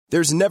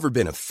There's never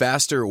been a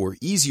faster or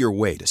easier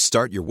way to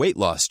start your weight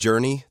loss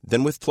journey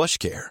than with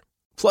PlushCare.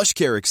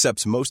 PlushCare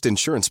accepts most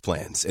insurance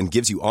plans and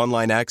gives you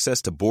online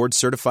access to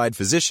board-certified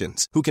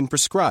physicians who can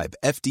prescribe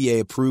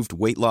FDA-approved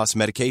weight loss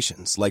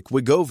medications like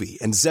Wegovy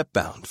and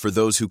Zepbound for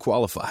those who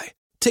qualify.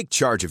 Take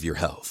charge of your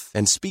health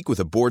and speak with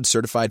a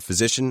board-certified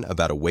physician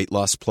about a weight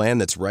loss plan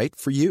that's right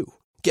for you.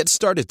 Get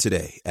started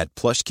today at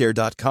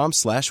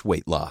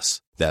plushcare.com/weight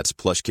loss. That's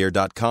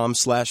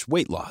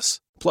plushcare.com/weight loss.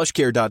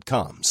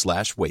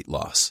 plushcare.com/weight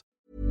loss.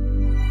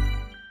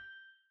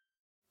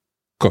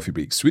 Coffee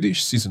Break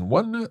Swedish, Season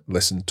 1,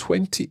 Lesson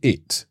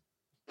 28.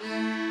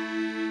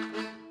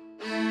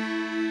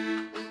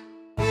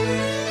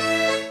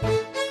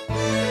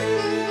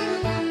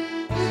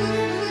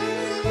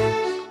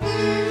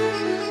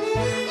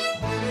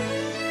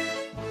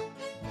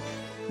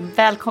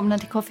 Välkomna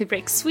till Coffee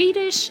Break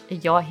Swedish.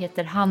 Jag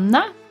heter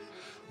Hanna.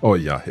 Och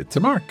jag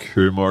heter Mark.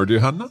 Hur mår du,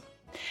 Hanna?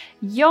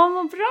 Jag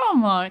mår bra,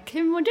 Mark.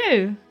 Hur mår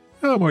du?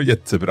 Jag mår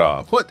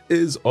jättebra. What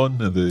is on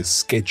the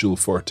schedule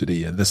for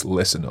today in this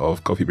lesson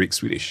of Coffee Break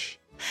Swedish?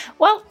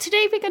 Well,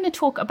 today we're going to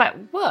talk about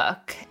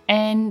work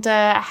and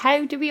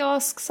how do we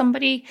ask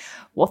somebody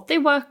what they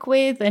work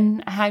with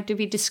and how do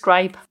we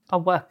describe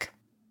our work.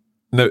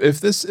 Now,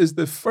 if this is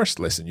the first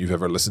lesson you've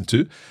ever listened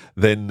to,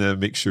 then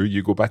make sure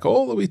you go back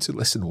all the way to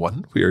lesson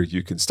 1, where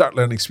you can start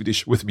learning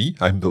Swedish with me.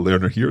 I'm the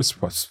learner here.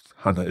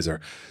 Hanna is our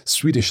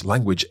Swedish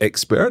language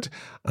expert,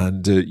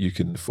 and you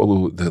can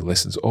follow the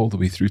lessons all the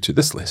way through to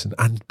this lesson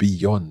and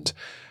beyond.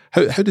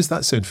 How does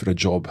that sound for a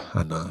job,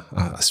 Hanna?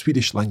 A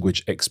Swedish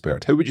language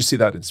expert. How would you say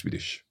that in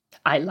Swedish?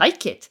 I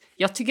like it.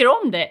 Jag tycker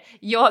om det.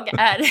 Jag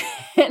är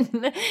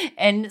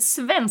en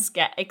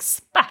svenska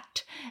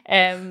expert.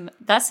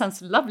 That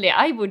sounds lovely.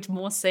 I would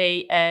more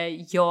say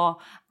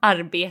jag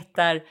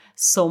arbetar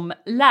som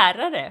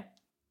lärare.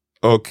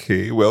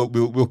 Okay, well,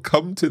 we'll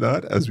come to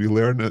that as we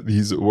learn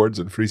these words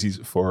and phrases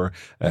for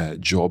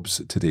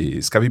jobs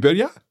today. Ska vi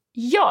börja?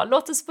 Ja,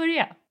 låt oss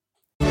börja.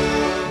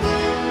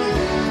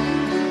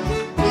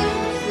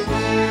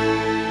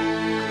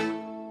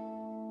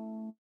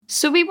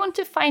 So we want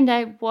to find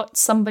out what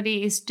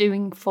somebody is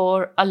doing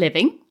for a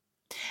living.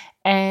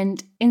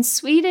 And in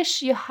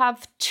Swedish you have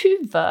two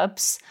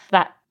verbs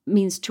that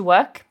means to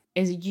work,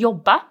 is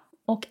jobba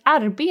och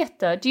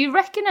arbeta. Do you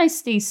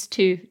recognize these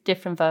two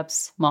different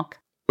verbs, Mark?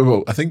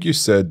 Well, I think you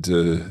said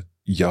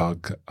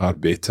jag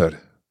arbetar,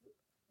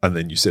 and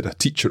then you said a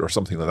teacher or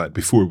something like that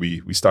before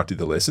we started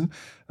the lesson.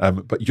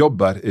 But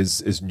jobbar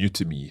is new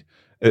to me.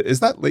 Is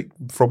that like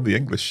from the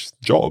English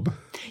job?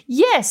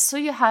 Yes, so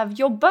you have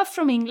jobba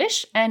from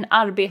English and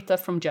arbeta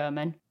from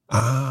German.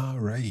 Ah,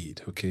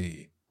 right,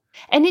 okay.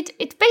 And it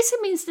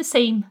basically means the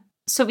same,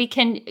 so we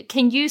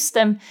can use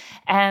them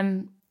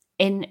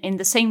in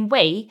the same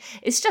way.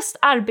 It's just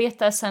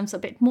arbeta sounds a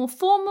bit more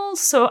formal,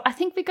 so I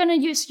think we're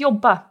going to use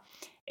jobba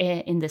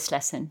in this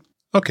lesson.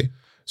 Okay,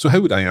 so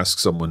how would I ask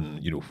someone,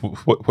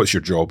 what's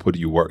your job, what do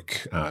you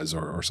work as,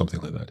 or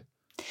something like that?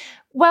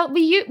 Well,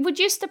 we would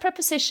use the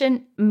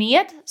preposition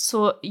med,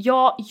 so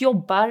jag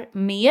jobbar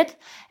med,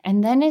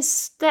 and then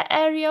is the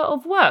area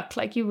of work,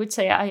 like you would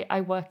say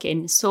I work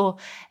in. So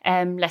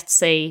let's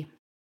say,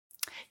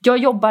 jag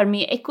jobbar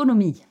med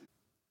ekonomi.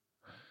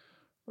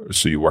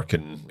 So you work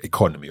in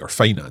economy or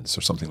finance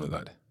or something like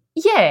that?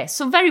 Yeah,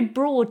 so very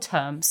broad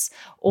terms.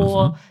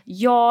 Or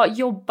jag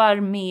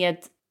jobbar med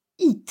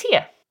IT.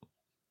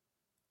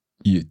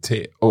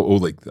 IT? Oh,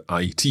 like the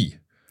IT?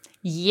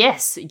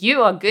 Yes,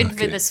 you are good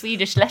with the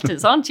Swedish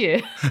letters, aren't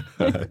you?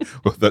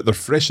 Well, they're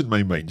fresh in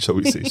my mind, shall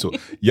we say. So,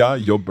 jag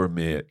jobbar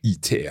med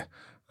IT.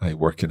 I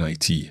work in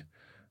IT.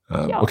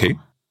 Ja. Okay.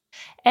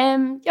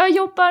 Jag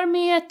jobbar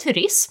med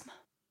turism.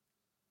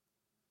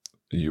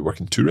 You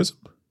work in tourism?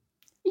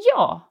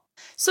 Ja.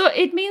 So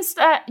it means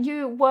that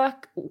you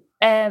work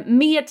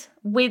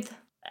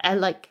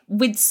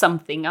with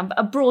something,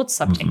 a broad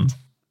subject.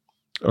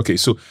 Mm-hmm. Okay,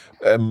 so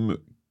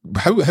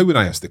how would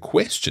I ask the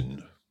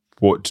question?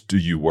 What do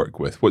you work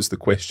with? What's the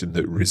question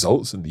that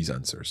results in these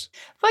answers?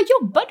 Vad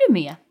jobbar du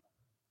med?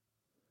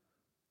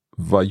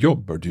 Vad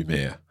jobbar du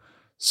med?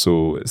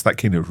 So it's that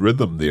kind of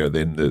rhythm there.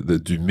 Then the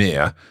du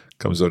med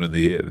comes on in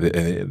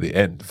the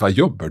end. Vad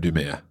jobbar du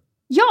med?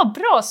 Ja,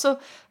 bra. So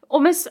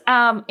almost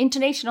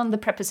intonation on the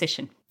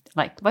preposition.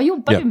 Like, vad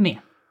jobbar du med?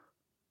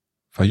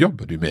 Vad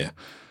jobbar du med?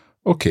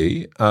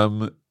 Okay.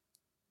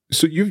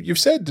 So you've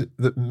said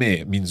that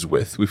med means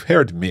with. We've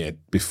heard med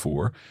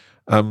before.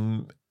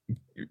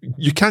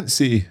 You can't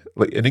say,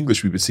 like in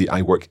English we would say,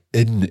 I work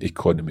in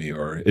economy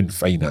or in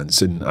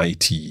finance, in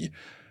IT.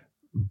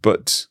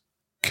 But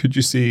could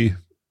you say,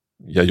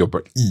 jag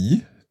jobbar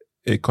i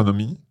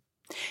ekonomi?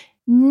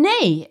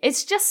 Nej,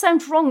 it just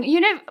sounds wrong.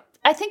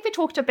 I think we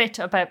talked a bit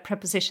about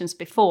prepositions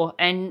before,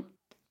 and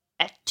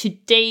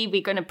today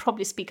we're going to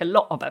probably speak a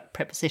lot about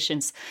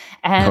prepositions.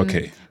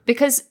 Okay.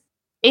 Because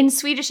in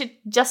Swedish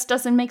it just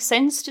doesn't make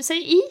sense to say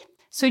i.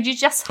 So you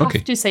just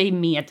have to say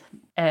med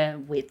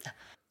with.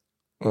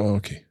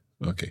 Okay.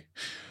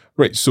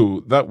 Right,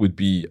 so that would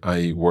be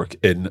I work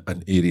in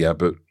an area,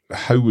 but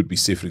how would we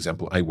say, for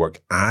example, I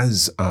work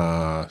as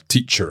a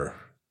teacher,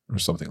 or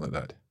something like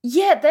that.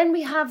 Yeah, then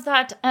we have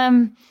that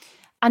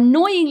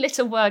annoying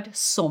little word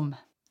som.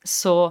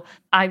 So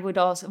I would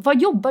ask,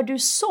 vad jobbar du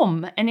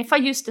som? And if I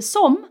use the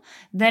som,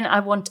 then I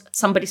want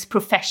somebody's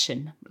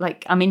profession.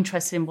 Like I'm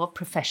interested in what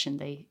profession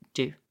they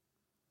do.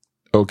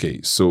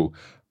 Okay, so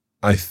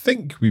I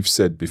think we've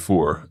said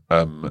before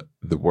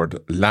the word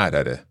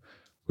lärare,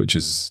 which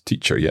is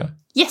teacher, yeah?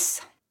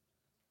 Yes.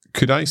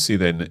 Could I say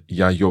then,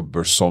 jag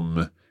jobbar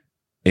som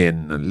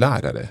en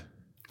lärare?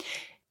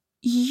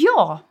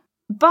 Ja,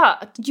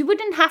 but you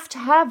wouldn't have to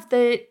have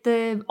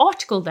the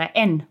article there,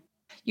 en.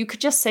 You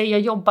could just say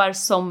jag jobbar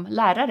som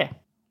lärare.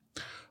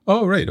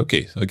 Oh, right,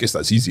 okay. I guess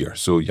that's easier.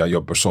 So, jag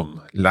jobbar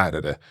som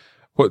lärare.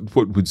 What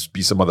would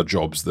be some other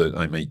jobs that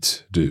I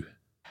might do?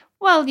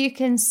 Well, you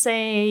can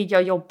say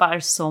jag jobbar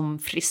som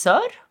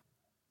frisör.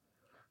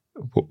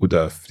 What would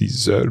a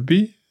friseur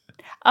be?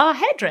 A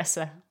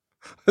hairdresser.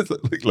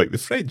 like the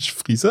French,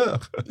 friseur.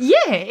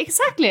 Yeah,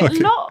 exactly. Okay.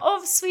 A lot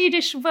of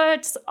Swedish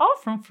words are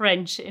from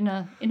French in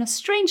a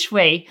strange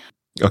way.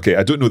 Okay,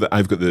 I don't know that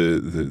I've got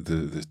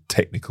the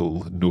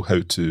technical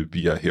know-how to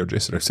be a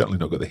hairdresser. I've certainly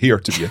not got the hair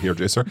to be a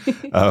hairdresser.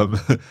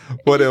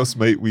 What else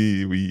might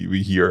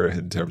we hear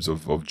in terms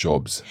of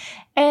jobs?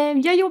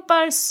 Jag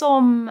jobbar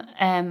som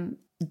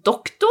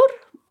doktor,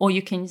 or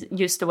you can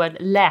use the word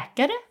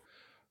läkare.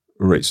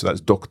 Right, so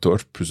that's doctor,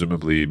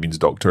 presumably means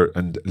doctor,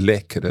 and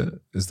läkare,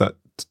 is that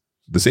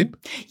the same?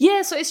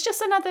 Yeah, so it's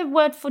just another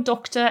word for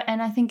doctor,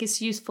 and I think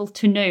it's useful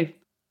to know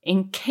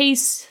in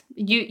case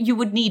you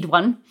would need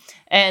one,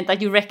 and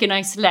that you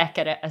recognize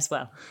läkare as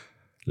well.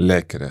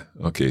 Läkare,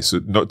 okay, so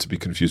not to be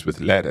confused with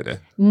lärare.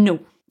 No,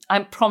 I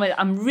promise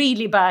I'm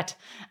really bad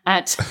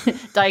at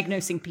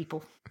diagnosing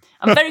people.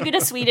 I'm very good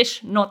at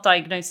Swedish, not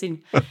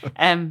diagnosing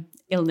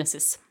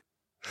illnesses.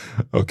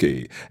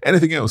 Okay.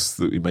 Anything else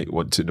that we might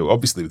want to know?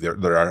 Obviously,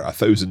 there are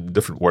 1,000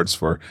 different words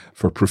for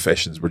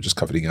professions. We're just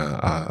covering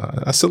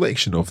a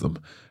selection of them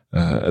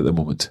at the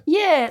moment.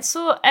 Yeah,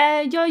 så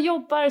jag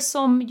jobbar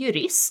som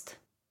jurist.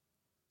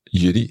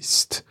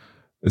 Jurist.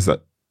 Is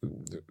that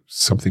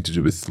something to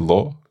do with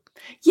law?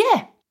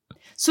 Yeah.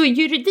 So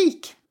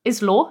juridik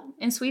is law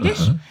in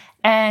Swedish,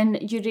 and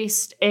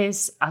jurist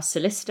is a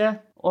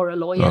solicitor or a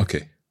lawyer.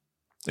 Okay.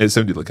 It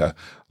sounded like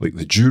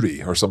the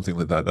jury or something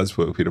like that. That's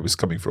where it was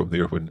coming from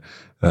there when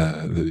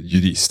the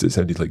jurist. It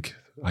sounded like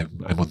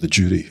I'm on the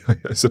jury.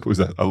 I suppose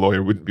a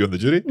lawyer wouldn't be on the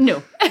jury.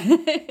 No.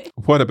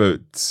 What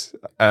about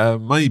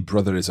my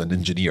brother is an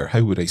engineer?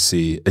 How would I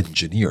say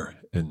engineer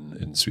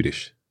in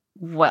Swedish?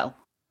 Well,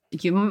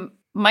 you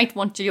might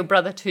want your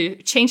brother to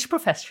change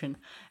profession.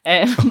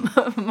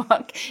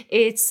 Mark,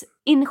 it's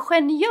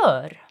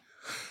ingenjör.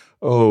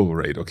 Oh,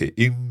 right. Okay.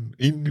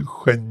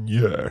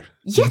 Ingenjör.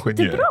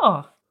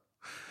 Jättebra.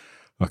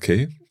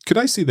 Okay. Could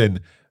I say then,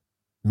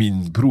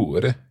 min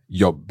bror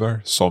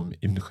jobbar som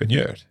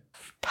ingenjör?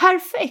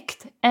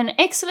 Perfect. And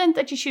excellent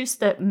that you choose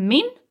the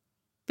min,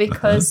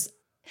 because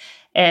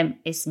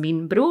is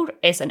min bror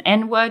is an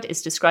N-word,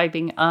 is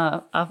describing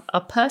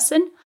a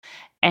person.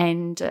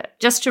 And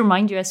just to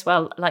remind you as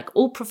well, like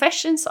all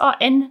professions are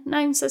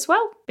N-nouns as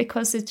well,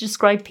 because it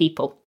describe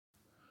people.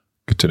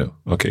 Good to know.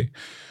 Okay.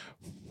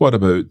 What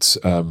about,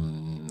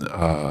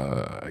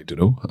 I don't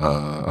know,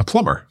 a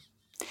plumber?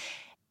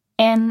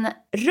 En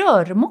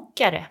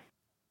rörmokare.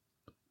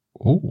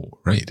 Oh,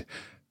 right.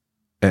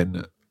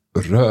 En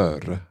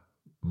rörmokare.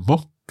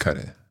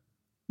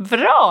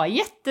 Bra,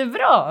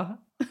 jättebra.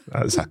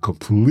 That's a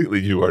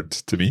completely new word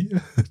to me.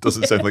 It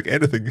doesn't sound like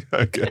anything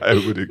I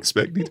would have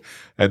expected.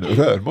 And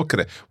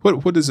rörmokare.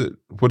 What does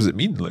it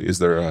mean? Like, is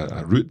there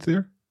a root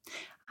there?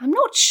 I'm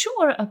not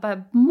sure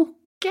about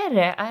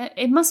mokare.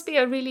 It must be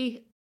a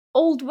really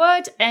old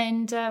word,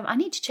 and I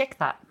need to check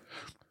that.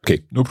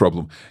 Okay, no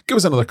problem. Give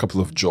us another couple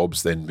of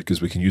jobs then,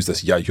 because we can use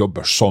this jag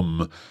jobbar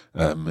som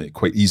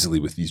quite easily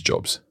with these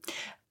jobs.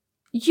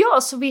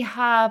 Ja, så vi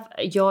have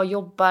jag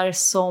jobbar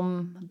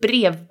som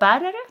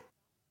brevbärare.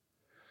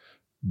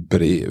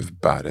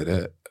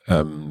 Brevbärare.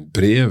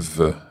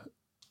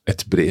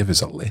 Ett brev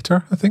is a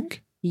letter, I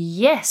think.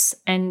 Yes,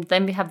 and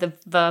then we have the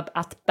verb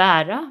att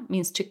bära,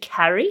 means to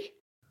carry.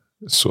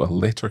 So a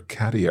letter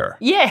carrier.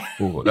 Yeah.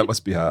 Oh, that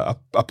must be a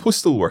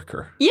postal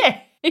worker. Yeah,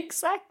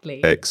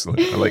 exactly. Excellent.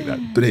 I like that.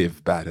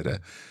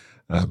 Brevbärare.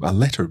 A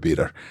letter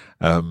bearer.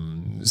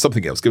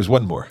 Something else. Give us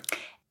one more.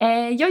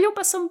 Jag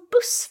jobbar som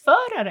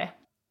bussförare.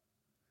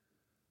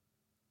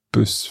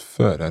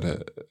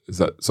 Bussförare. Is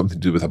that something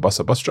to do with a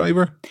bus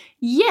driver?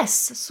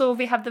 Yes, so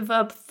we have the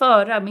verb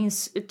föra,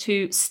 means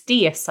to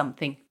steer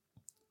something.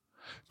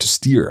 To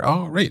steer.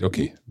 Oh, right.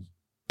 Okay.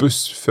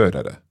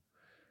 Bussförare.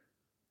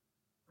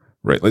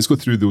 Right, let's go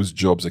through those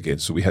jobs again.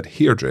 So we had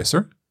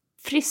hairdresser.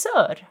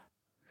 Frisör.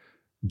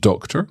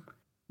 Doctor.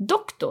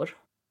 Doktor.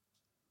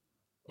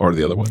 Or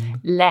the other one.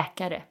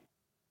 Läkare.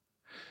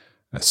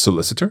 A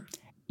solicitor.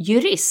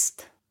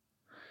 Jurist.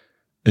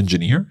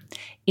 Engineer.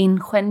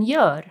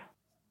 Ingenjör.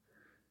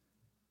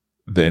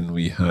 Then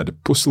we had a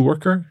postal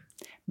worker.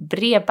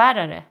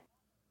 Brevbärare.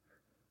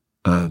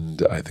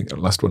 And I think our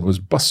last one was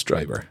bus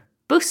driver.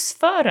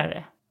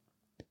 Bussförare.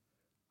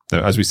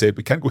 Now, as we said,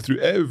 we can't go through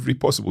every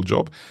possible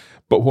job,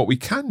 But what we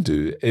can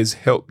do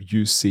is help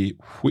you say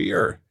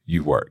where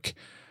you work.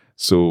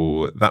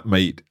 So that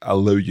might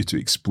allow you to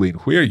explain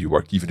where you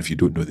work, even if you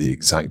don't know the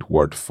exact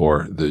word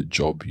for the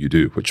job you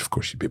do, which of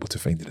course you'd be able to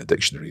find in a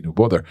dictionary, no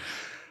bother.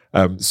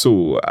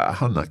 So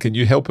Hanna, can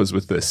you help us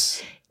with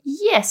this?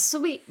 Yes, so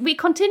we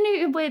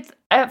continue with,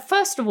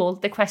 first of all,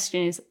 the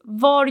question is,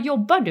 var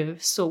jobbar du?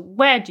 So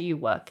where do you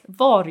work?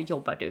 Var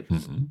jobbar du?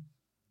 Mm-hmm.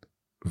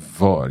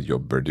 Var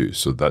jobbar du?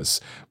 So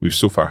we've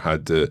so far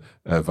had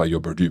vad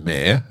jobbar du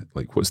med?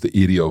 Like, what's the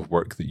area of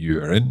work that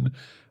you are in?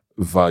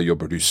 Vad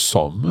jobbar du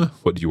som?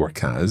 What do you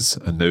work as?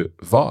 And now,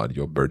 var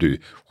jobbar du?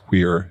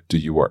 Where do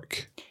you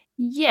work?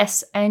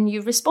 Yes, and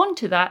you respond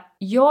to that,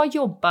 jag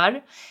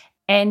jobbar.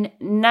 And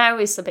now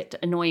it's a bit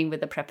annoying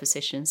with the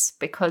prepositions,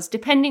 because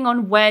depending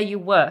on where you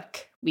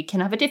work, we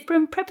can have a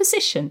different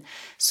preposition.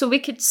 So we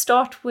could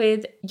start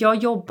with,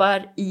 jag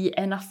jobbar I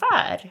en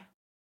affär.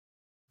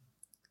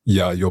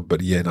 Jag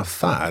jobbar I en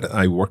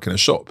affär. I work in a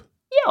shop.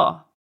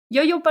 Ja,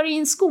 jag jobbar I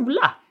en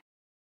skola.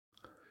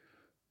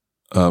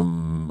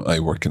 I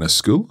work in a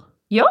school.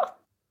 Ja.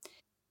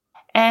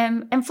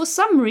 And for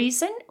some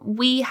reason,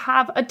 we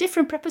have a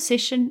different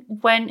preposition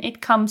when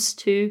it comes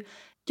to,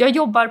 jag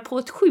jobbar på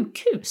ett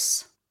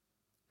sjukhus.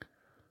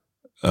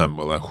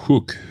 Well, a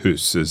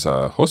sjukhus is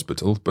a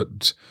hospital,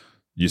 but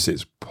you say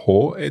it's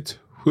på ett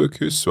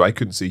sjukhus, so I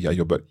couldn't say jag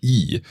jobbar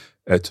I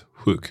ett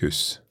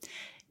sjukhus.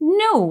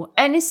 No,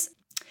 and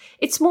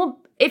it's more,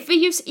 if we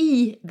use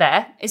I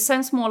there, it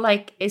sounds more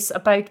like it's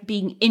about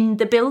being in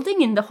the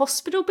building, in the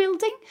hospital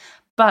building,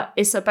 but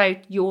it's about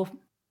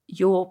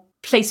your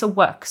place of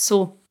work.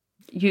 So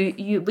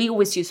we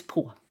always use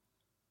på.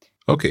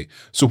 Okay,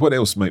 so what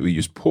else might we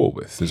use på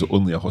with? Is it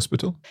only a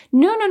hospital?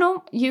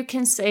 No. You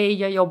can say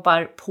jag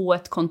jobbar på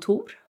ett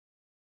kontor.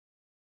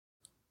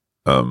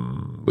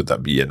 Would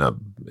that be in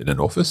an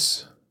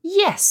office?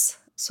 Yes.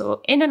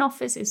 So in an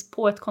office is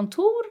på ett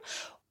kontor,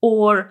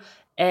 or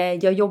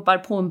jag jobbar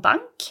på en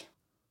bank.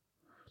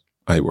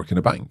 I work in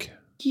a bank.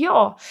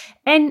 Ja,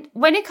 and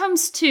when it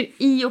comes to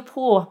I och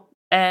på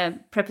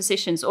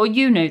prepositions, or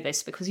you know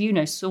this because you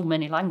know so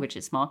many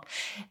languages, Mark,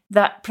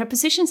 that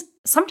prepositions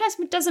sometimes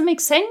it doesn't make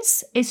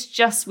sense. It's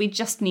just we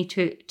just need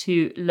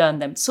to learn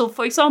them. So,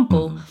 for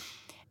example,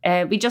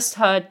 we just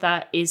heard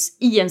that is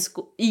I en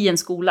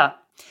skola.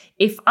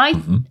 If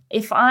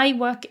I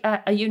work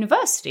at a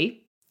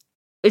university,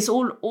 it's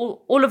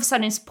all of a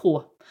sudden it's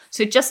på.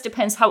 So it just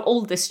depends how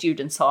old the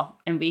students are,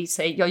 and we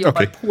say jag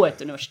jobbar på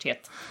ett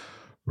universitet.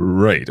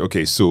 Right.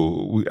 Okay.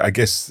 So I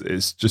guess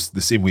it's just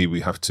the same way we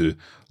have to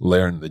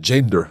learn the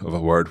gender of a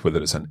word, whether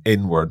it's an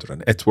N word or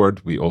an ett word.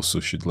 We also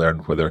should learn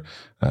whether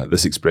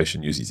this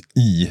expression uses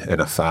I en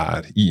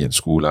affär, I en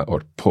skola,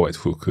 or på ett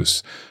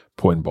sjukhus,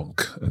 på en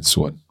bank, and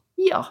so on.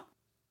 Ja,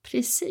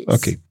 precis.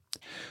 Okay.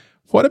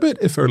 What about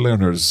if our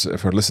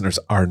listeners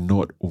are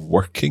not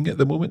working at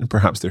the moment and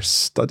perhaps they're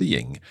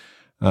studying?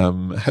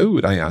 How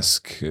would I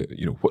ask,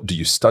 what do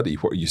you study?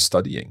 What are you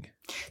studying?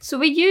 So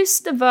we use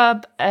the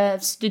verb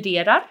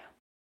studerar,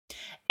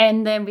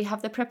 and then we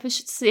have the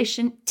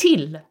preposition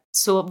till.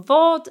 So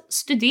vad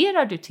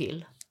studerar du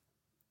till?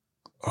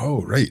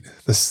 Oh, right.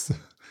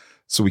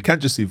 So we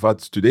can't just say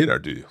vad studerar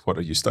du? What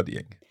are you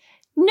studying?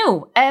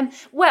 No.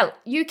 Well,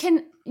 you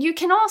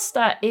can ask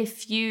that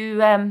if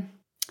you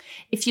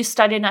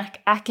study an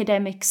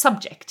academic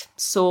subject.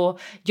 Så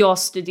jag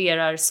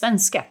studerar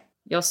svenska.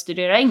 Jag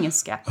studerar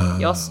engelska.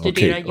 Jag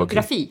studerar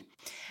geografi.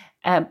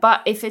 But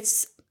if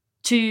it's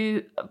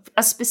to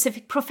a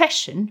specific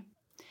profession,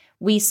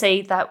 we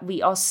say that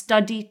we are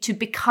studied to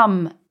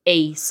become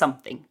a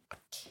something.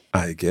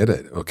 I get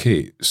it.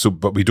 Okay. So,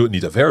 but we don't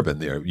need a verb in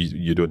there.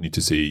 You don't need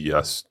to say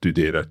jag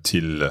studerar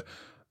till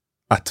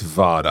att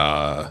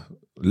vara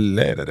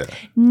lärare.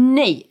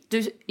 Nej,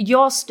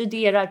 jag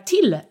studerar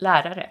till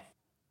lärare.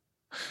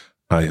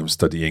 I am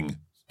studying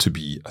to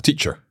be a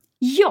teacher.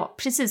 Ja,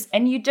 precis.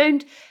 And you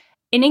don't,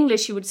 in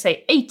English you would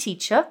say a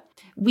teacher.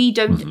 We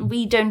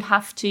don't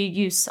have to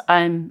use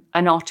an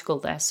article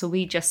there, so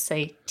we just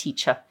say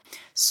teacher.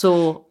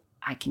 So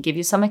I can give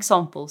you some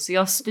examples.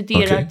 Jag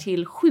studerar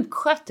till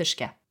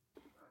sjuksköterska.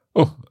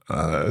 Oh,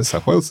 it's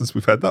a while since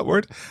we've had that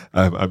word.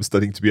 I'm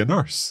studying to be a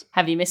nurse.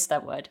 Have you missed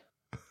that word?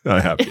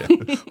 I have, yeah.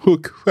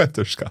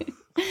 Sjuksköterska.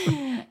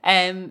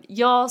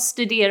 Jag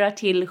studerar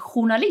till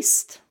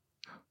journalist.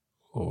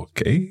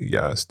 Okay,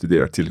 jag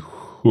studerar till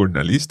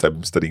journalist.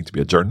 I'm studying to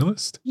be a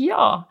journalist.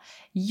 Ja,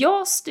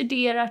 jag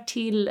studerar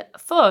till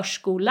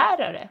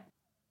förskollärare.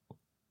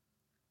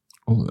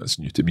 Oh, that's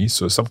new to me.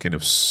 So some kind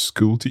of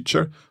school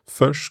teacher.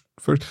 First.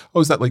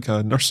 Oh, is that like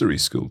a nursery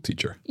school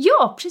teacher?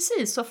 Ja,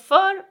 precis. Så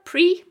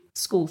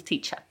pre-school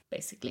teacher,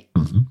 basically.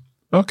 Mm-hmm.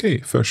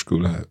 Okay,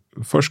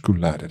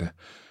 förskollärare.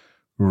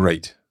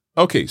 Right.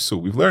 Okay, so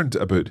we've learned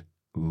about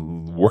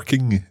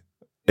working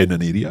in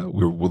an area.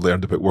 We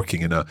learned about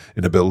working in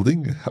a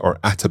building or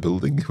at a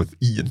building with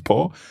I and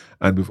på,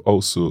 and we've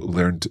also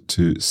learned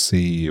to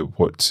say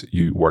what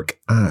you work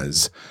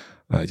as.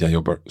 Jag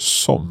jobbar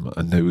som,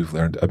 and now we've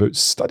learned about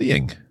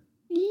studying.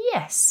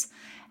 Yes.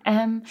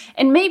 And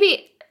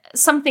maybe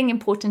something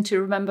important to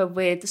remember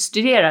with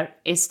studerar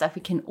is that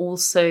we can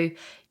also,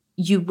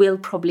 you will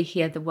probably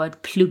hear the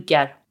word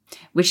pluggar,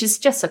 which is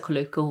just a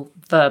colloquial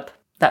verb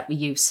that we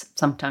use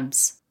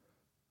sometimes.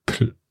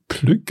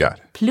 Pluggar?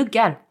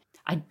 Pluggar.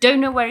 I don't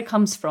know where it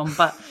comes from,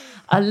 but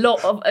a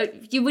lot of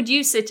you would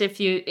use it if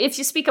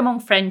you speak among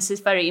friends.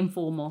 It's very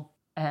informal.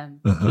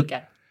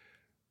 Pluggar.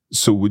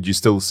 So would you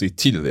still say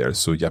till there?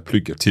 So jag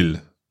pluggar till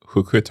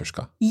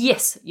sjuksköterska?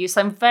 Yes, you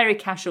sound very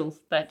casual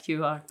that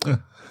you are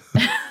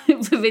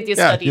with your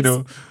studies.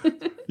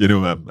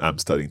 I'm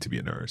studying to be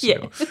a nurse.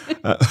 Yeah.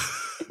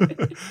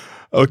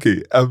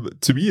 Okay.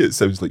 To me, it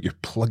sounds like you're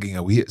plugging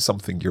away at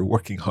something. You're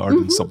working hard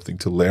on something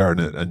to learn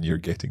it, and you're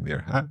getting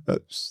there.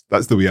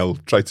 That's the way I'll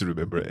try to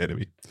remember it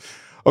anyway.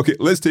 Okay,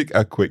 let's take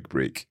a quick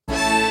break.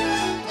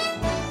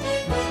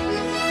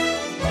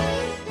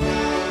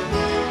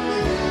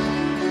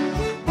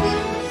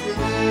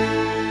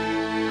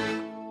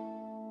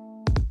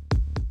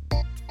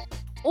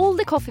 All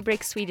the Coffee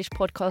Break Swedish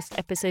podcast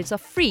episodes are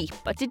free,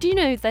 but did you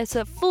know there's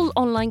a full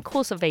online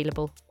course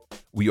available?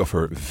 We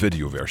offer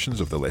video versions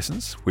of the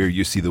lessons where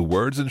you see the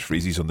words and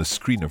phrases on the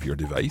screen of your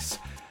device.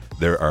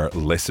 There are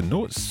lesson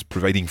notes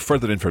providing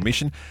further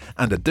information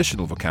and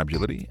additional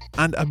vocabulary,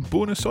 and a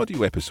bonus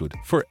audio episode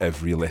for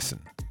every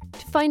lesson.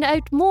 To find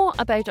out more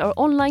about our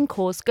online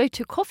course, go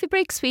to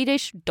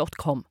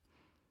coffeebreakswedish.com.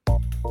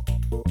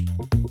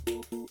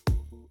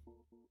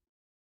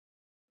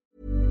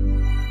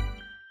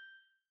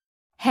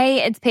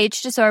 Hey, it's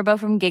Paige DeSorbo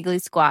from Giggly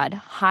Squad.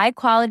 High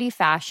quality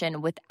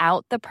fashion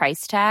without the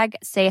price tag.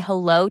 Say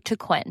hello to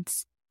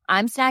Quince.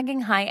 I'm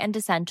snagging high-end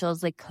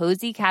essentials like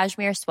cozy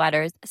cashmere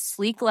sweaters,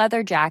 sleek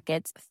leather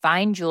jackets,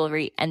 fine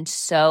jewelry, and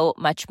so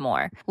much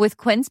more. With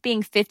Quince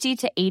being 50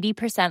 to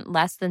 80%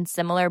 less than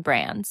similar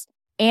brands.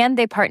 And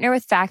they partner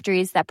with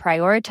factories that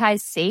prioritize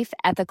safe,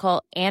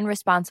 ethical, and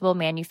responsible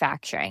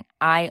manufacturing.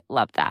 I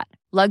love that.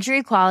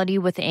 Luxury quality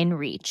within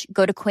reach.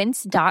 Go to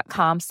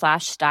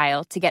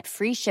quince.com/style to get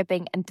free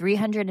shipping and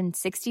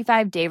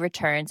 365-day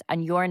returns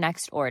on your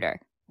next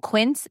order.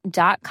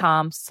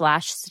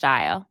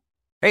 Quince.com/style.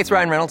 Hey, it's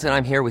Ryan Reynolds, and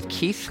I'm here with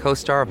Keith,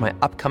 co-star of my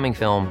upcoming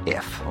film,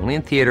 If, only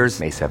in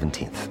theaters May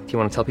 17th. Do you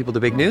want to tell people the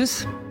big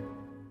news?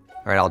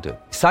 All right, I'll do it.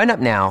 Sign up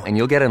now and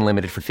you'll get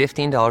unlimited for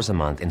 $15 a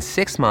month and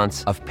 6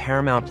 months of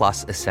Paramount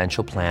Plus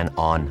Essential Plan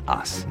on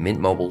us.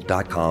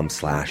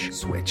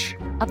 MintMobile.com/switch.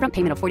 Upfront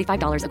payment of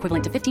 $45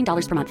 equivalent to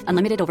 $15 per month.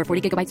 Unlimited over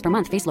 40 gigabytes per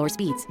month. Face lower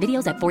speeds.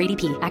 Videos at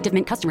 480p. Active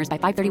Mint customers by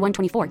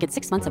 531.24 get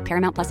 6 months of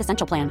Paramount Plus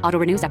Essential Plan. Auto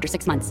renews after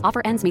 6 months.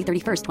 Offer ends May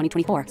 31st,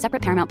 2024.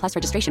 Separate Paramount Plus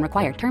registration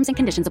required. Terms and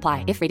conditions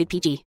apply if rated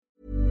PG.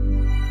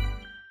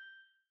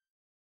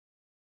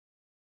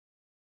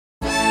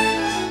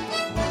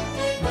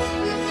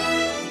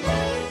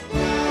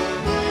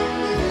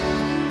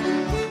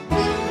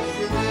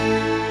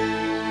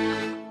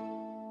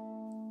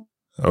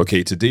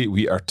 Okay, today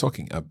we are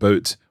talking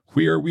about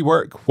where we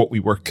work, what we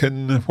work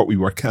in, what we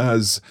work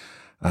as.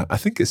 I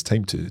think it's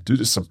time to do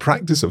just some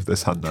practice of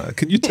this, Hanna.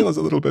 Can you tell us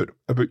a little bit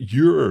about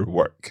your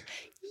work?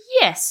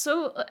 Yes,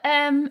 så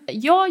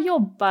jag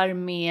jobbar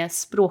med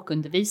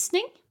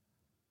språkundervisning.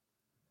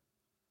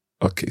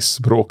 Okay,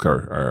 språk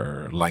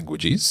are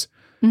languages.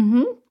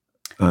 Mm-hmm.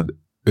 And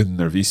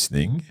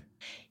undervisning.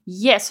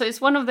 Yes, so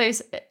it's one of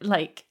those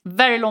like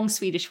very long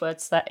Swedish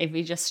words that if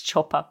we just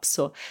chop up.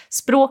 So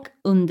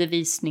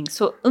språkundervisning.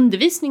 So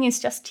undervisning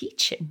is just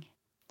teaching.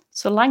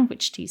 So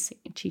language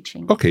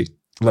teaching. Okay,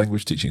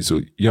 language teaching.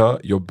 Så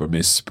jag jobbar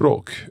med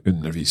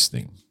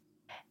språkundervisning.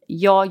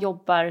 Jag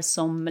jobbar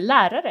som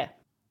lärare.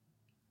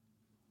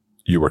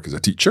 You work as a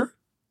teacher?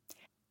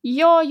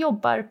 Jag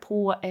jobbar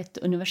på ett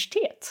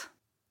universitet.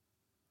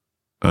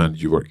 And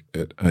you work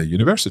at a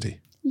university?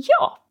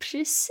 Ja,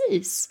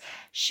 precis.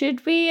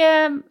 Should we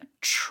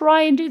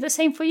try and do the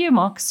same for you,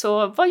 Mark?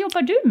 Så vad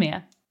jobbar du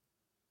med?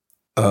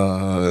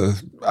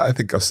 I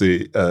think I'll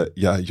say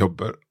jag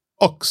jobbar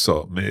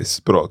också med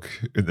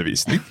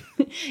språkundervisning.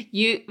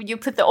 You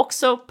put the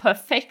också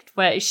perfect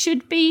where it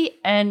should be,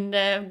 and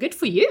good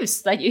for you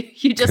that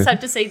you just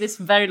have to say this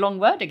very long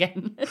word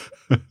again.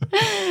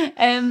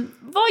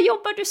 Vad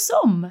jobbar du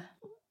som?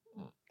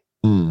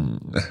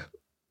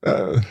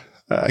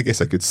 I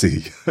guess I could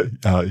say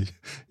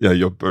jag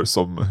jobbar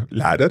som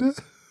lärare.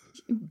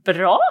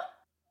 Bra.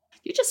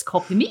 You just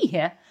copy me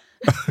here.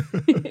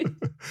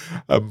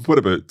 What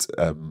about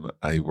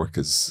I work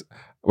as,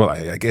 well,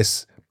 I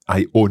guess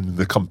I own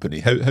the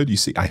company. How do you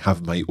say I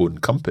have my own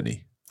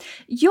company?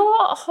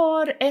 Jag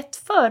har ett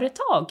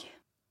företag.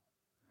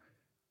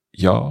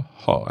 Jag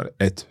har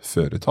ett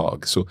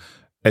företag. So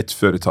ett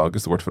företag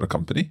is the word for a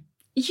company?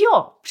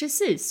 Ja,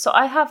 precis. So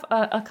I have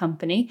a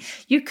company.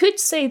 You could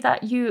say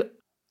that you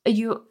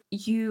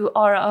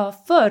are a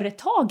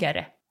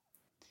företagare.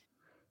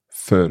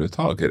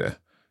 Företagare?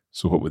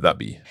 So what would that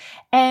be?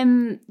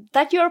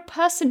 That you're a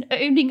person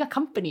owning a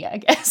company, I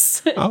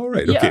guess. All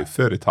right, okay. Yeah.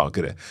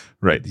 Företagare.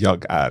 Right,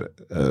 jag är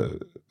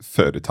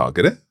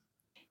företagare.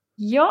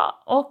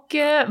 Ja, och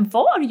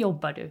var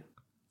jobbar du?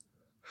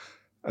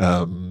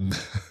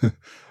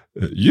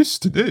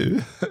 Just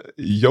nu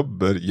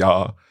jobbar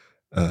jag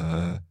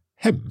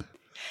hem.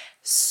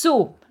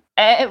 So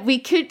we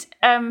could,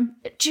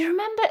 do you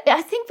remember?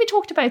 I think we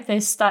talked about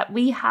this, that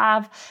we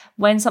have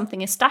when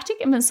something is static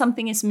and when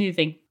something is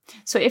moving.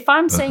 So if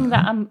I'm saying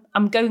that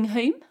I'm going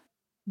home,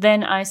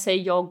 then I say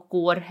jag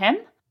går hem.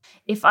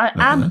 If I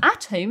am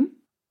at home,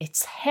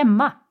 it's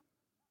hemma.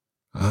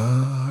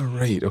 Ah,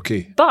 right,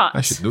 okay. But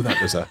I should know that.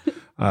 There's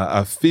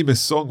a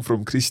famous song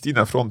from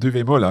Kristina från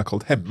Duvemåla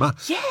called Hemma.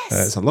 Yes.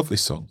 It's a lovely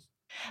song.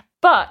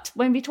 But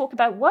when we talk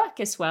about work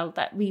as well,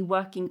 that we're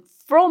working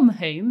from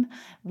home,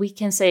 we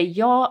can say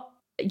jag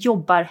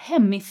jobbar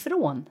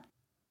hemifrån.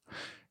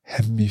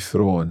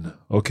 Hemifrån.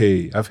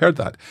 Okay, I've heard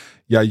that.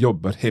 Jag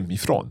jobbar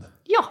hemifrån.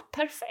 Ja,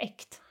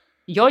 perfekt.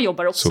 Jag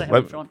jobbar också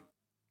hemifrån.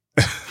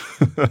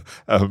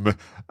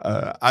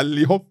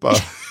 Allihopa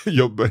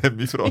jobbar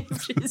hemifrån.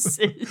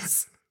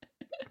 Precis.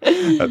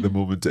 At the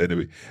moment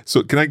anyway.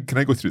 So can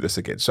I go through this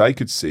again? So I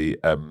could say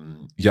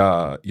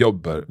jag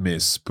jobbar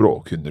med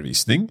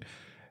språkundervisning.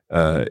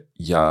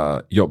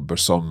 Jag jobbar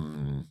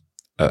som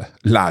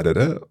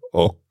lärare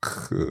och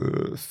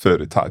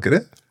företagare.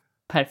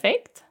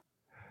 Perfekt.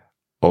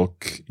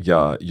 Och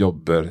jag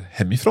jobbar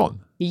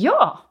hemifrån.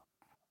 Ja,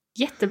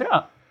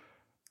 jättebra.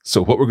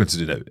 So what we're going to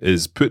do now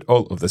is put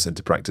all of this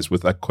into practice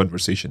with a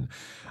conversation.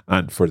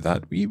 And for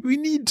that, we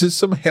need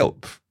some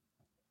help.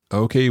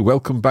 Okay,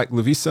 welcome back,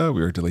 Lovisa.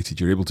 We're delighted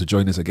you're able to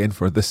join us again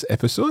for this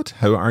episode.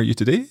 How are you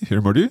today?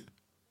 Hur mår du?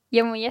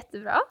 Jag mår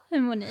jättebra.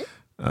 Hur mår ni?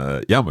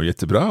 Jag mår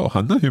jättebra. Och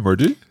Hanna, hur mår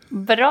du?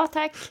 Bra,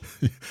 tack.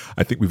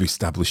 I think we've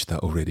established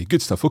that already.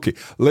 Good stuff. Okay,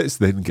 let's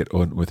then get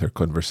on with our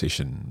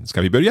conversation.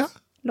 Ska vi börja?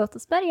 Låt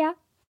oss börja.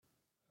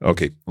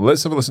 Okay,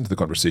 let's have a listen to the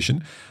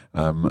conversation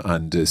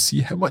and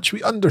see how much we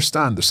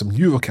understand. There's some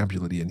new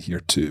vocabulary in here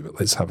too, but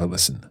let's have a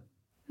listen.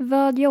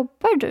 Vad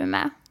jobbar du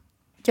med?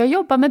 Jag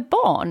jobbar med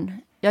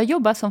barn. Jag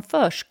jobbar som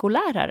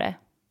förskollärare.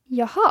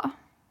 Jaha.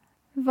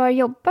 Var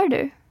jobbar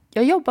du?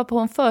 Jag jobbar på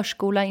en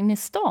förskola inne i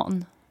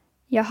stan.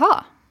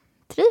 Jaha.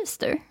 Trivs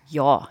du?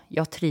 Ja,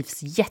 jag trivs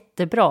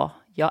jättebra.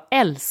 Jag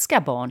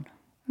älskar barn.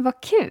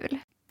 Vad kul.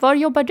 Var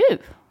jobbar du?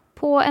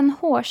 På en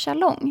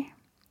hårsalong.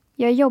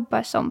 Jag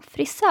jobbar som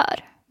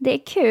frisör. Det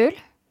är kul.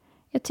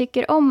 Jag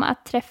tycker om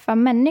att träffa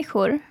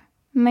människor,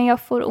 men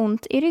jag får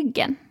ont i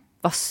ryggen.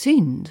 Vad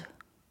synd.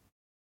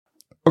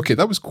 Okay,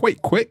 that was quite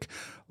quick.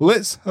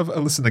 Let's have a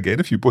listen again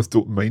if you both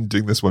don't mind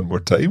doing this one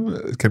more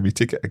time. Can we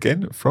take it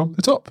again from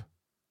the top?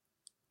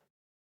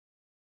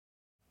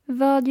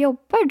 Vad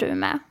jobbar du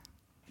med?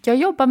 Jag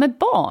jobbar med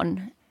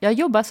barn. Jag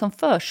jobbar som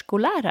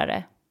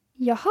förskollärare.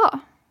 Jaha.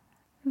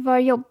 Var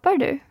jobbar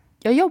du?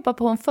 Jag jobbar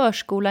på en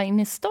förskola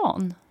inne i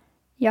stan.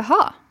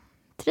 Jaha.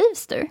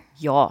 Trivs du?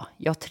 Ja,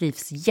 jag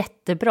trivs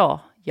jättebra.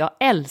 Jag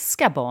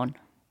älskar barn.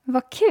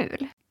 Vad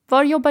kul.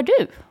 Var jobbar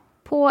du?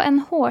 På en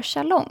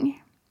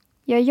hårsalong.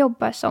 Jag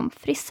jobbar som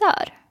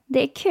frisör.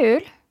 Det är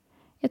kul.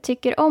 Jag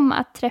tycker om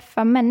att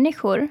träffa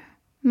människor,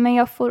 men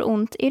jag får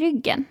ont i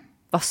ryggen.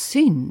 Vad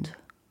synd.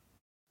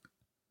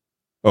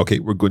 Okay,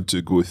 we're going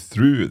to go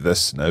through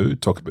this now,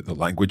 talk about the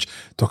language,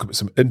 talk about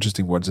some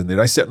interesting words in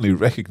there. I certainly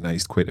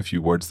recognized quite a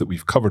few words that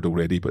we've covered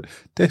already, but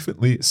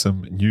definitely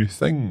some new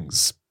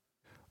things.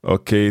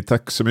 Okej,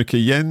 tack så mycket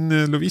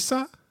igen,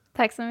 Lovisa.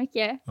 Tack så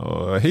mycket.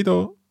 Och hej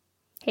då.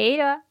 Hej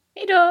då.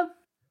 Hej då.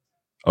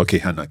 Okay,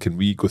 Hannah, can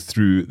we go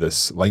through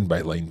this line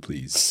by line,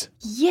 please?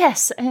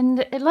 Yes,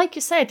 and like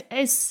you said,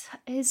 is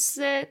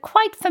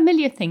quite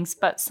familiar things,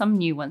 but some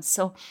new ones.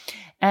 So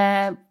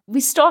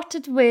we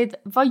started with,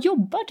 vad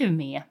jobbar du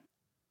med?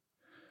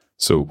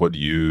 So what do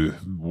you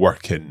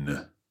work in?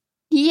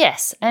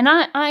 Yes, and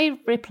I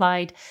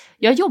replied,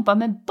 jag jobbar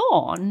med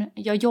barn.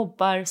 Jag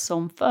jobbar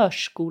som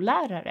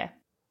förskollärare.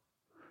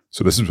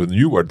 So this is a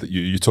new word that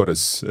you taught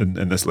us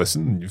in this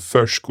lesson.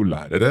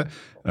 Förskollärare,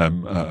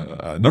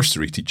 a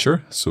nursery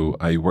teacher. So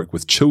I work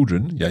with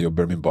children. Jag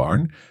jobbar med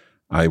barn.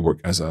 I work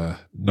as a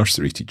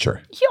nursery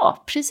teacher.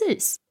 Ja,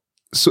 precis.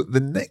 So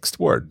the next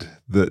word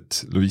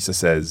that Lovisa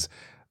says,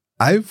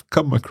 I've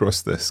come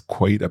across this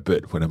quite a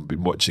bit when I've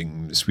been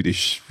watching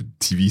Swedish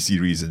TV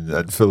series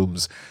and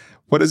films.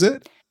 What is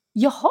it?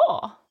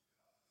 Jaha.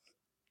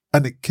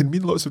 And it can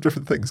mean lots of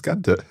different things,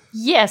 can't it?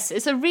 Yes,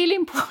 it's a really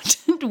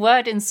important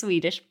word in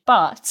Swedish,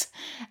 but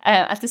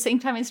at the same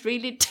time, it's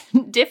really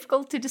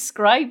difficult to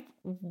describe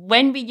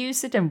when we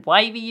use it and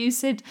why we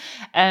use it.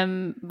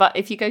 But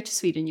if you go to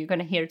Sweden, you're going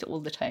to hear it all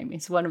the time.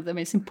 It's one of the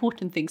most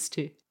important things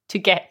to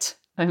get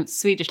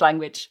Swedish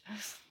language.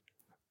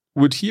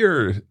 Would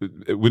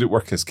it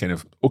work as kind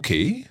of,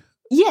 okay?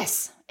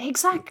 Yes,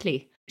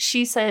 exactly.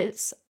 She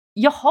says,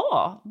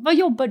 jaha, vad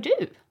jobbar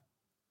du?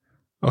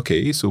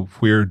 Okay, so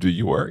where do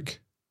you work?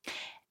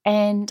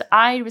 And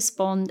I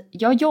respond,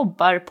 jag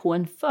jobbar på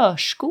en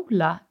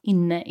förskola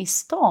inne i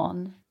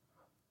stan.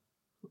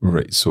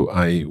 Right, so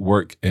I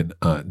work in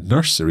a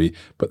nursery,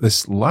 but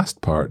this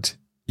last part,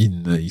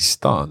 inne i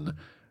stan,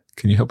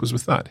 can you help us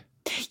with that?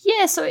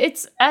 Yeah, so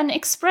it's an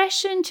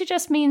expression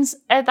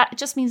that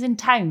just means in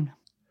town.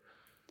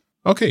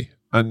 Okay,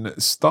 and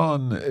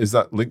stan, is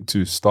that linked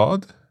to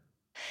stad?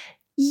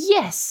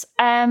 Yes,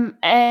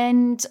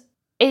 and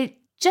it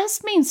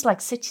just means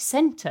like city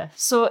centre.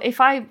 So if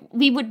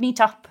we would meet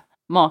up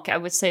Mark, I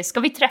would say, ska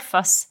vi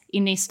träffas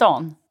inne i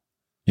stan?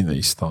 Inne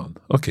i stan.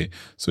 Okay,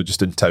 so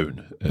just in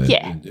town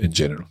Yeah. in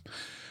general.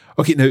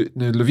 Okay,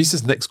 now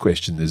Lovisa's next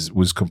question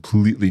was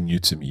completely new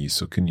to me,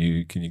 so can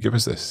you give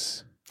us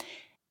this?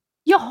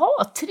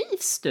 Jaha,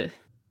 trivs du?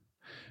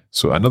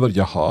 So another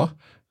jaha.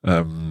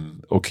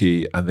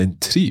 Okay, and then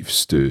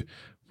trivs du.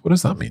 What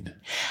does that mean?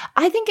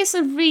 I think it's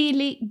a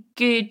really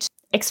good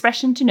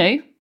expression to know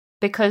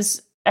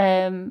because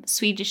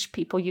Swedish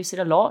people use it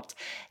a lot.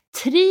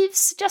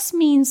 Trivs just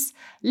means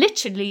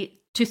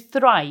literally to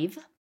thrive.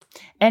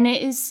 And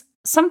it is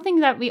something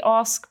that we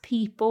ask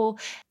people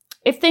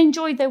if they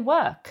enjoy their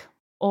work.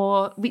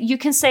 Or you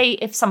can say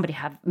if somebody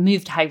have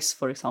moved house,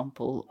 for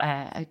example,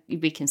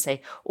 we can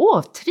say,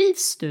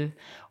 trivs du?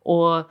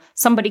 Or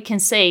somebody can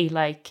say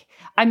like,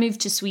 I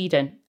moved to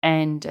Sweden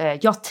and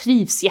jag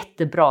trivs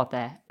jättebra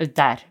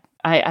där.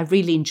 I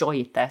really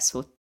enjoy it there.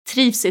 So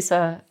trivs is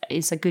a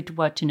good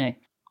word to know.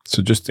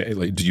 So just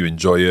like, do you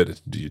enjoy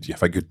it? Do you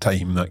have a good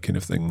time? That kind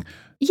of thing?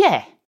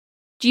 Yeah.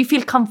 Do you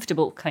feel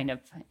comfortable kind of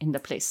in the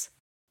place?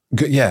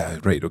 Yeah,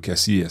 right. Okay, I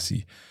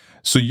see.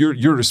 So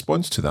your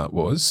response to that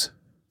was?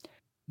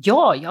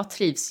 Ja, jag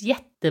trivs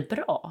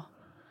jättebra.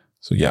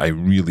 So yeah, I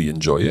really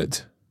enjoy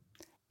it.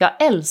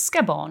 Jag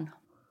älskar barn.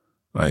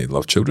 I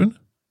love children.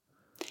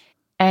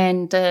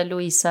 And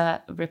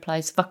Louisa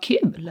replies, vad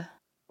kul.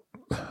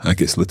 I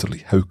guess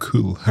literally, how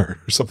cool her,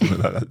 or something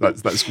like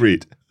that. That's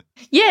great.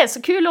 Yeah,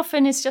 so kul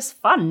often is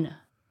just fun.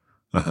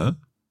 Uh-huh.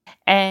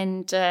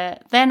 And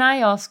then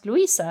I ask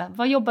Louisa,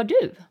 vad jobbar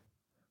du?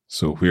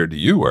 So where do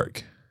you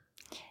work?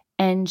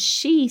 And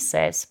she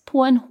says,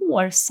 på en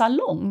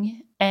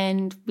hårsalong.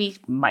 And we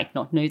might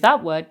not know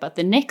that word, but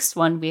the next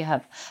one we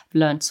have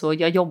learned, så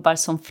jag jobbar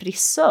som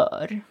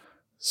frisör.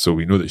 So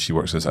we know that she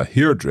works as a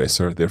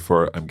hairdresser,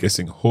 therefore I'm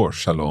guessing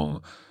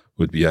hårsalong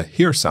would be a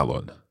hair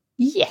salon.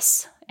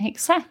 Yes,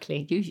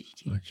 exactly.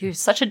 You're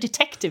such a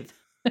detective.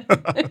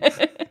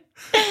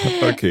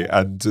 Okay,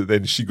 and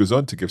then she goes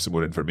on to give some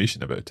more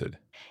information about it.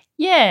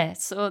 Yeah,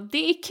 så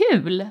det är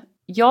kul.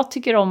 Jag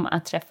tycker om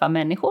att träffa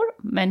människor,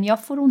 men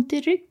jag får ont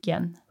i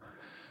ryggen.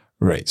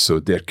 Right, so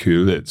they're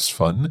cool, it's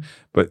fun.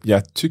 But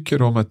jag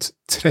tycker om att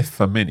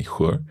träffa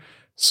människor,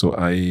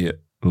 so I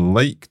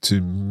like to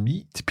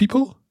meet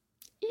people.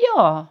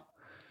 Ja.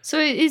 So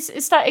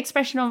it's that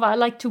expression of I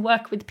like to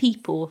work with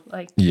people.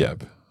 Like. Yeah,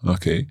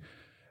 okay.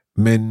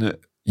 Men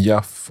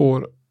jag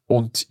får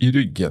ont i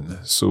ryggen,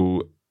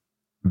 so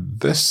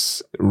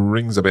this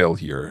rings a bell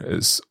here.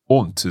 It's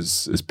ont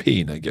is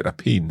pain. I get a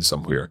pain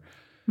somewhere.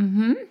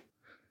 Mm-hmm.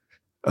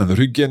 And the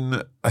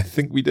ryggen, I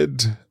think we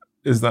did.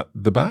 Is that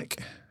the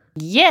back?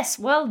 Yes,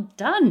 well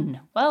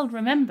done. Well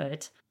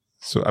remembered.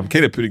 So I'm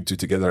kind of putting two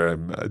together,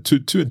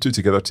 two and two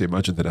together to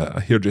imagine that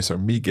a hairdresser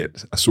may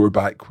get a sore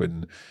back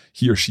when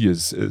he or she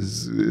is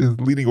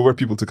leaning over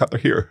people to cut their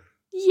hair.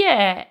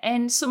 Yeah,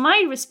 and so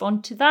my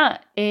response to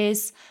that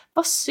is,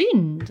 vad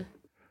synd.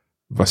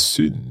 Vad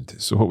synd.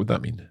 So what would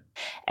that mean?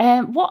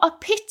 What a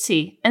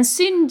pity. And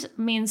synd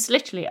means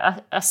literally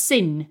a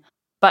sin,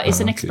 but it's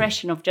an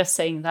expression of just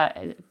saying that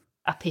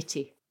a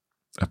pity.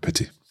 A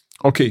pity.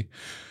 Okay.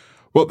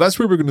 Well, that's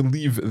where we're going to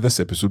leave this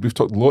episode. We've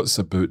talked lots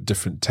about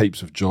different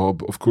types of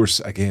job. Of course,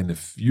 again,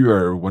 if you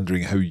are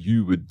wondering how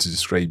you would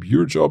describe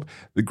your job,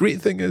 the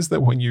great thing is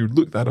that when you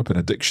look that up in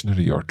a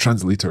dictionary or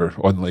translator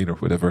online or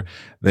whatever,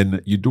 then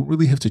you don't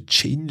really have to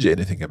change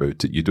anything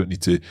about it. You don't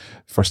need to,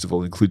 first of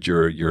all, include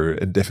your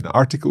indefinite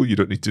article. You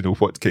don't need to know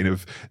what kind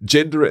of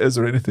gender it is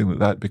or anything like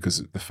that,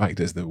 because the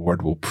fact is the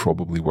word will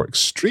probably work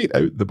straight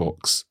out the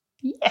box.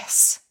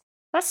 Yes.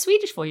 That's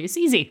Swedish for you. It's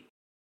easy.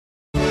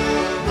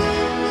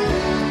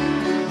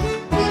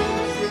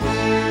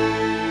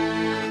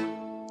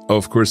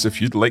 Of course, if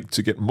you'd like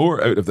to get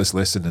more out of this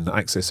lesson and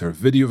access our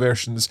video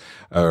versions,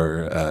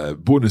 our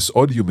bonus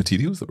audio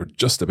materials that we're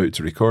just about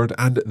to record,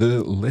 and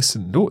the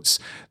lesson notes,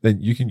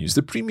 then you can use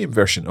the premium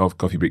version of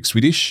Coffee Break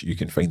Swedish. You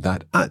can find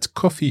that at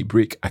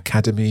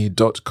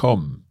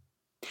coffeebreakacademy.com.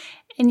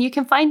 And you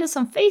can find us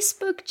on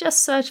Facebook.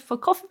 Just search for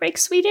Coffee Break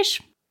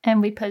Swedish.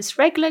 And we post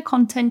regular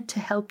content to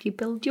help you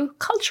build your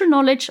cultural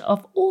knowledge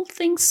of all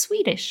things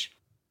Swedish.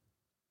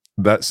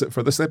 That's it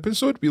for this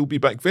episode. We'll be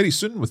back very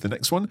soon with the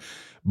next one.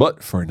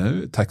 But for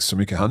now, tack så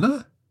mycket,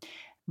 Hanna.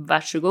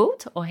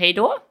 Varsågod och hej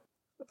då.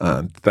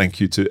 And thank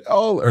you to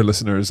all our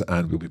listeners,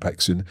 and we'll be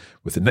back soon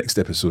with the next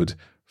episode.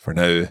 For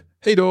now,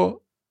 hej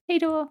då. Hej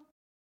då.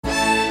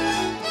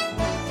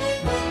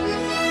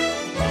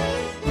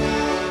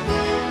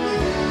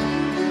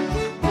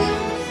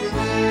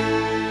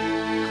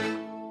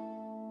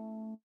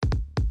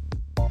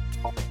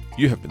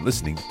 You have been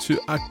listening to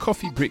a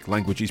Coffee Break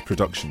Languages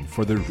production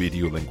for the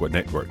Radiolingua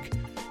Network.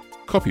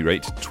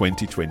 Copyright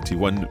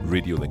 2021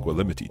 Radiolingua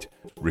Limited.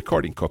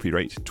 Recording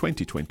copyright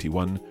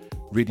 2021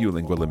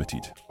 Radiolingua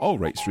Limited. All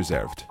rights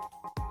reserved.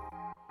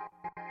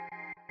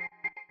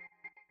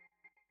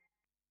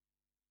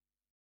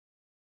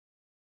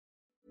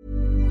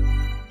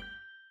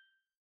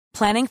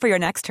 Planning for your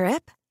next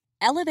trip?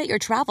 Elevate your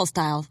travel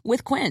style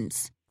with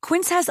Quince.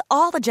 Quince has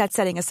all the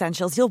jet-setting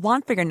essentials you'll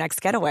want for your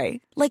next getaway,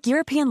 like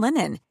European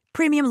linen,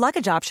 premium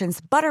luggage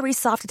options, buttery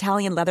soft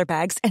Italian leather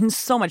bags, and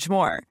so much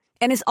more.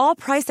 And is all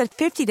priced at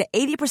 50 to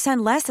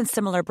 80% less than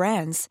similar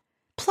brands.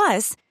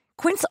 Plus,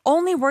 Quince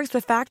only works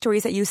with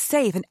factories that use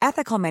safe and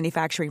ethical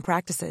manufacturing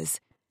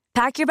practices.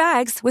 Pack your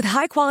bags with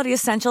high-quality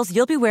essentials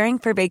you'll be wearing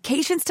for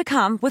vacations to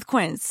come with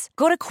Quince.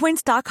 Go to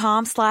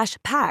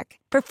quince.com/pack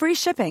for free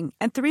shipping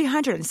and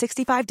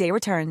 365-day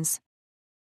returns.